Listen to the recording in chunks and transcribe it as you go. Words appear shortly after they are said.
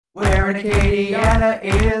Aaron, Katie, Anna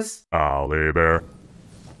is Al Aber.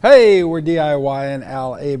 Hey, we're DIY and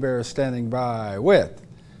Al Aber standing by with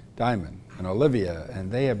Diamond and Olivia,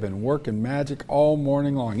 and they have been working magic all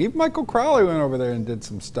morning long. Even Michael Crowley went over there and did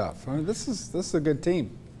some stuff. I mean, this is a good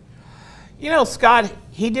team. You know, Scott,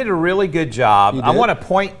 he did a really good job. He I did? want to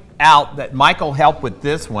point out that Michael helped with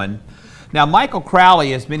this one. Now, Michael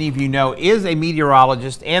Crowley, as many of you know, is a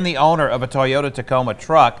meteorologist and the owner of a Toyota Tacoma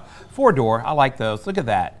truck, 4-door. I like those. Look at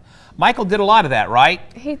that. Michael did a lot of that, right?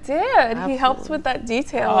 He did. Absolutely. He helps with that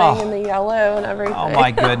detailing and the yellow and everything. Oh,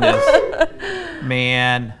 my goodness.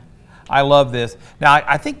 Man, I love this. Now,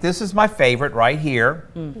 I think this is my favorite right here.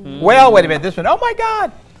 Well, wait a minute. This one. Oh, my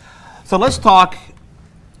God. So let's talk.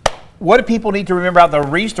 What do people need to remember about the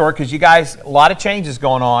ReStore? Because you guys, a lot of changes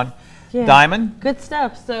going on. Yeah. Diamond? Good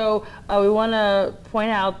stuff. So we want to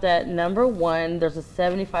point out that number one, there's a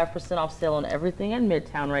 75% off sale on everything in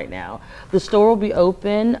Midtown right now. The store will be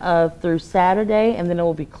open through Saturday, and then it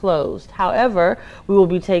will be closed. However, we will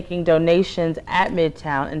be taking donations at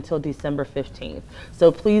Midtown until December 15th.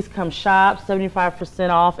 So please come shop. 75%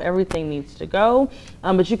 off. Everything needs to go.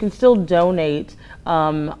 But you can still donate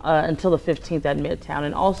until the 15th at Midtown.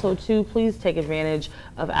 And also, too, please take advantage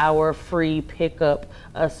of our free pickup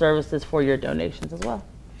services for your donations as well.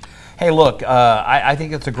 Hey, look, I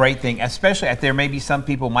think it's a great thing, especially if there may be some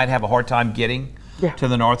people who might have a hard time getting to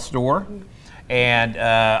the North Store. And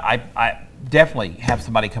I definitely have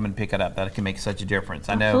somebody come and pick it up. That can make such a difference.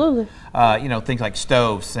 I know, you know, things like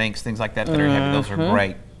stoves, sinks, things like that that are heavy, those are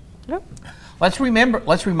great. Yep. Let's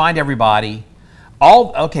remind everybody,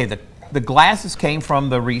 the glasses came from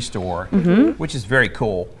the ReStore, which is very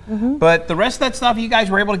cool. But the rest of that stuff you guys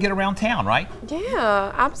were able to get around town, right?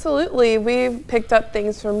 Yeah, absolutely. We've picked up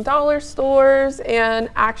things from dollar stores, and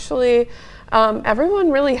actually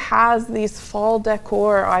everyone really has these fall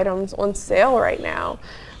decor items on sale right now.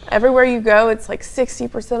 Everywhere you go, it's like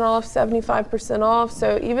 60% off, 75% off.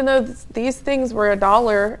 So even though these things were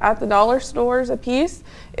 $1 at the dollar stores a piece,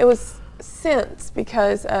 it was cents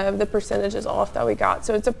because of the percentages off that we got.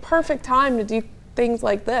 So it's a perfect time to do things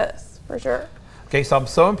like this, for sure. Okay, so I'm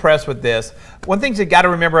so impressed with this. One thing you got to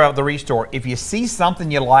remember about the ReStore, if you see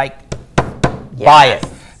something you like, buy it.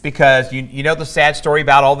 Because you know the sad story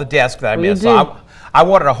about all the desks that I missed. So I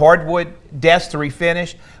wanted a hardwood desk to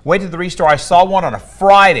refinish. Went to the ReStore. I saw one on a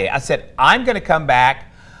Friday. I said, I'm going to come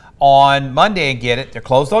back on Monday and get it. They're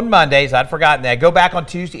closed on Mondays. I'd forgotten that. Go back on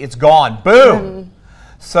Tuesday. It's gone. Boom.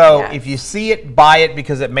 So if you see it, buy it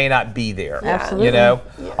because it may not be there. Absolutely. You know.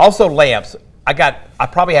 Also lamps. I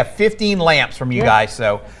probably have 15 lamps from you guys.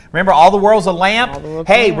 So remember, all the world's a lamp.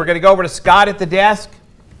 Hey, we're going to go over to Scott at the desk.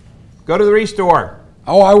 Go to the ReStore.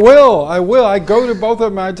 Oh, I will. I go to both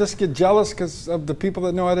of them. I just get jealous because of the people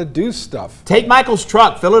that know how to do stuff. Take Michael's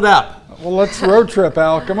truck. Fill it up. Well, let's road trip,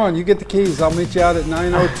 Al. Come on, you get the keys. I'll meet you out at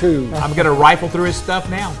 9:02. I'm going to rifle through his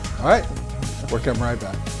stuff now. All right. We're coming right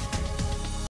back.